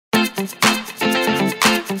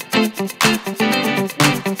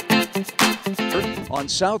On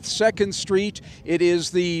South 2nd Street, it is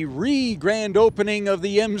the grand opening of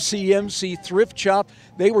the MCMC Thrift Shop.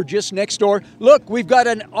 They were just next door. Look, we've got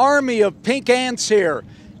an army of pink ants here.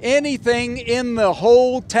 Anything in the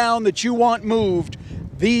whole town that you want moved,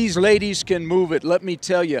 these ladies can move it. Let me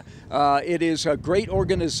tell you, it is a great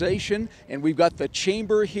organization, and we've got the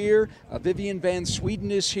chamber here. Vivian Van Sweden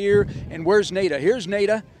is here, and where's Nada? Here's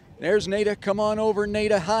Nada. There's Nada. Come on over,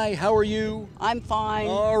 Nada. Hi, how are you? I'm fine.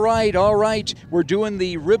 All right, all right. We're doing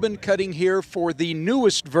the ribbon cutting here for the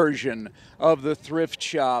newest version of the thrift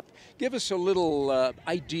shop. Give us a little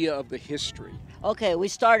idea of the history. Okay, we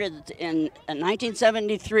started in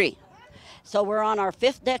 1973. So we're on our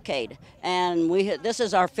 5th decade, and this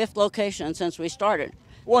is our 5th location since we started.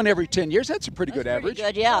 One every 10 years. That's a pretty good average.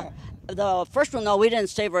 Good, yeah. The first one, though, we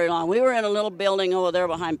didn't stay very long. We were in a little building over there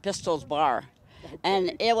behind Pistol's Bar. Okay.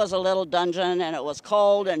 And it was a little dungeon, and it was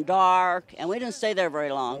cold and dark, and we didn't stay there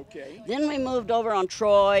very long. Okay. Then we moved over on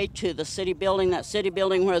Troy to the city building, that city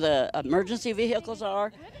building where the emergency vehicles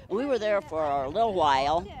are. We were there for a little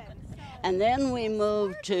while. And then we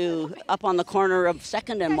moved to up on the corner of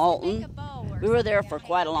 2nd and Moulton. We were there for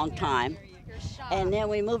quite a long time. And then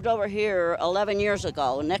we moved over here 11 years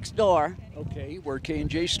ago, next door. Okay, where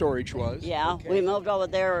K&J Storage was. Yeah, okay. We moved over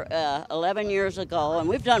there 11 years ago, and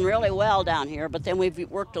we've done really well down here, but then we've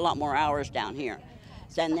worked a lot more hours down here.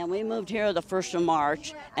 And then we moved here the 1st of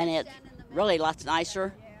March, and it's really lots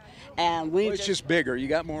nicer. And it's just bigger. You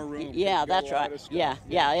got more room. Yeah, that's right. Yeah,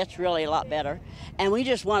 it's really a lot better. And we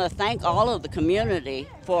just want to thank all of the community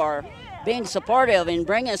for being supportive and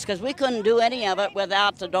bringing us, because we couldn't do any of it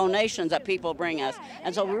without the donations that people bring us.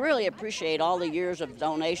 And so we really appreciate all the years of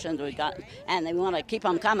donations we've gotten, and they want to keep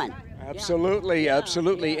them coming. Absolutely, yeah.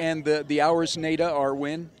 Absolutely. And the hours, Nada, are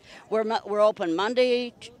when? We're open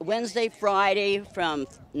Monday, Wednesday, Friday from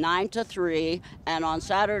 9 to 3, and on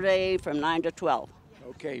Saturday from 9 to 12.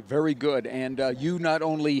 Okay, very good. And you not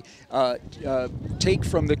only take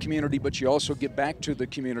from the community, but you also give back to the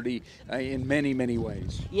community in many, many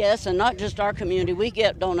ways. Yes, and not just our community. We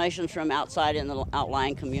get donations from outside in the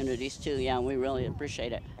outlying communities too. Yeah, and we really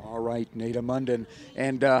appreciate it. All right, Nada Munden.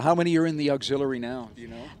 And how many are in the auxiliary now? Do you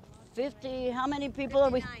know? 50. How many people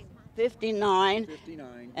are we? 59.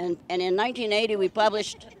 59. And in 1980 we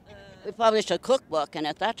published a cookbook, and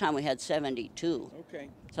at that time we had 72. Okay.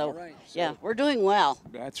 So, all right. So yeah, we're doing well.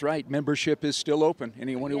 That's right. Membership is still open.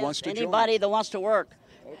 Anyone who wants to join. Anybody that wants to work.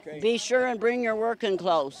 Okay. Be sure and bring your working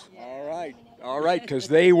clothes. All right. All right, because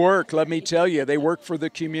they work. Let me tell you, they work for the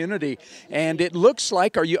community. And it looks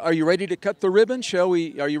like, are you ready to cut the ribbon?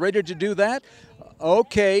 Are you ready to do that?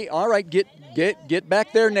 Okay. All right. Get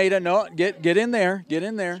back there, Nada. No, get in there. Get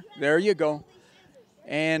in there. There you go.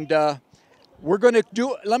 And we're going to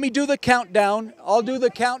let me do the countdown. I'll do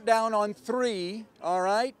the countdown on 3, all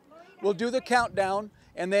right? We'll do the countdown,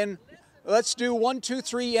 and then let's do 1, 2,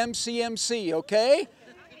 3, MCMC, okay?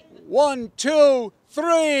 1, 2,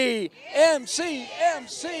 3,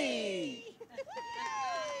 MCMC.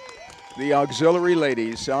 The auxiliary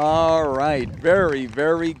ladies. All right. Very,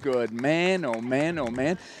 very good. Man, oh man, oh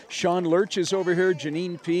man. Sean Lurch is over here.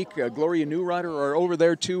 Janine Peak, Gloria Newrider are over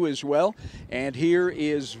there too as well. And here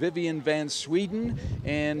is Vivian Van Sweden.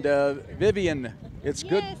 And Vivian, it's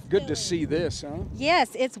good to see this, huh? Yes,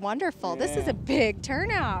 it's wonderful. Yeah. This is a big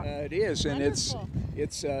turnout. It is, and Wonderful.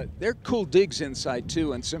 it's they're cool digs inside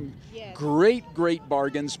too, and some great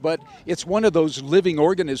bargains. But it's one of those living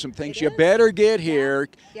organism things. You better get here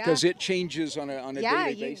because it changes on a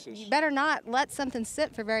daily basis. You better not let something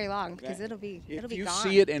sit for very long because it'll be gone. If you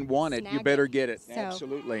see it and want it, you better get it. So.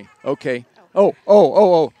 Absolutely. Okay.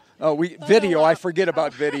 Video. I forget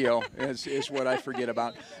about video. is what I forget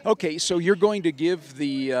about. Okay, so you're going to give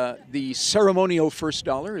the ceremonial first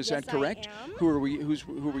dollar. Is that correct? I am. Who are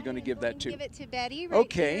we going to give that to? Give it to Betty.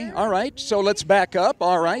 Okay. All right. So let's back up.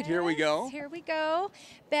 All right. Here we go. Here we go.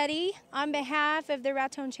 Betty, on behalf of the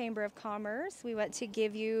Raton Chamber of Commerce, we want to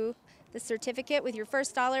give you the certificate with your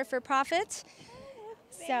first dollar for profit.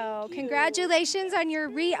 So congratulations on your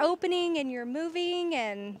reopening and your moving,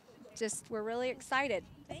 and we're really excited.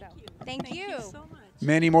 Thank you so much.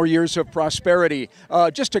 Many more years of prosperity.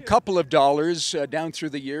 Just a couple of dollars down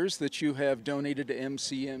through the years that you have donated to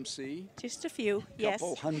MCMC. Just a few, yes.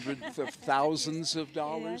 Couple hundreds of thousands of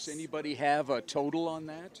dollars. Yes. Anybody have a total on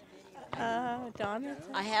that? Donna?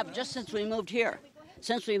 I have just since we moved here.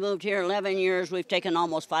 Since we moved here 11 years, we've taken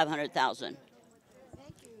almost 500,000.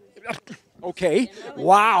 Okay.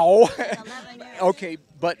 Wow. Okay,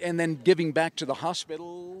 and then giving back to the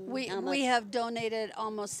hospital. We have donated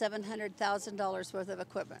almost $700,000 worth of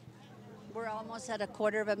equipment. We're almost at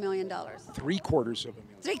 $250,000. $750,000.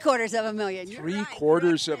 $750,000. You're Three right.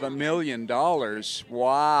 quarters of $1 million.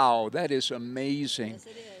 Wow, that is amazing. Yes, it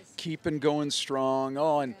is. Keeping going strong.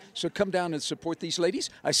 Oh, and so come down and support these ladies.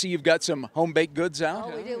 I see you've got some home baked goods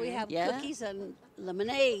out. Oh, we do. We have Yeah. cookies and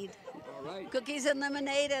lemonade. All right. Cookies and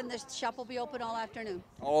lemonade, and the shop will be open all afternoon.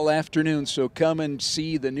 All afternoon, so come and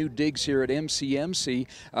see the new digs here at MCMC.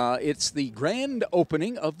 It's the grand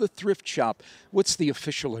opening of the thrift shop. What's the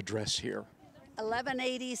official address here?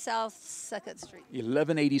 1180 South 2nd Street.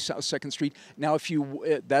 1180 South 2nd Street. Now, if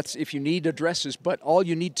you need addresses, but all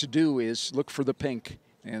you need to do is look for the pink,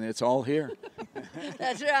 and it's all here.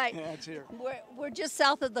 That's right. That's here. We're just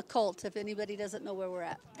south of the Colt, if anybody doesn't know where we're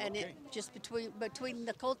at, and Okay. it just between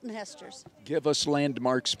the Colt and Hester's. Give us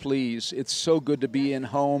landmarks, please. It's so good to be in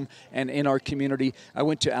home and in our community. I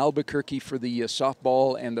went to Albuquerque for the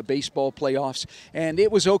softball and the baseball playoffs, and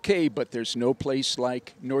it was okay, but there's no place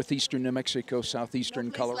like northeastern New Mexico, southeastern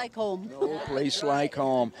No place Colorado. like home. No place like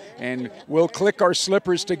home. And we'll click our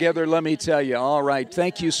slippers together, let me tell you. All right.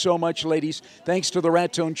 Thank you so much, ladies. Thanks to the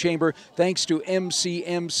Raton Chamber. Thanks to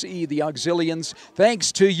MCMC, the Auxilians.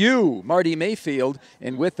 Thanks to you, Marty Mayfield.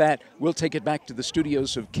 And with that, we'll take it back to the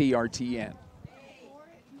studios of KRTN.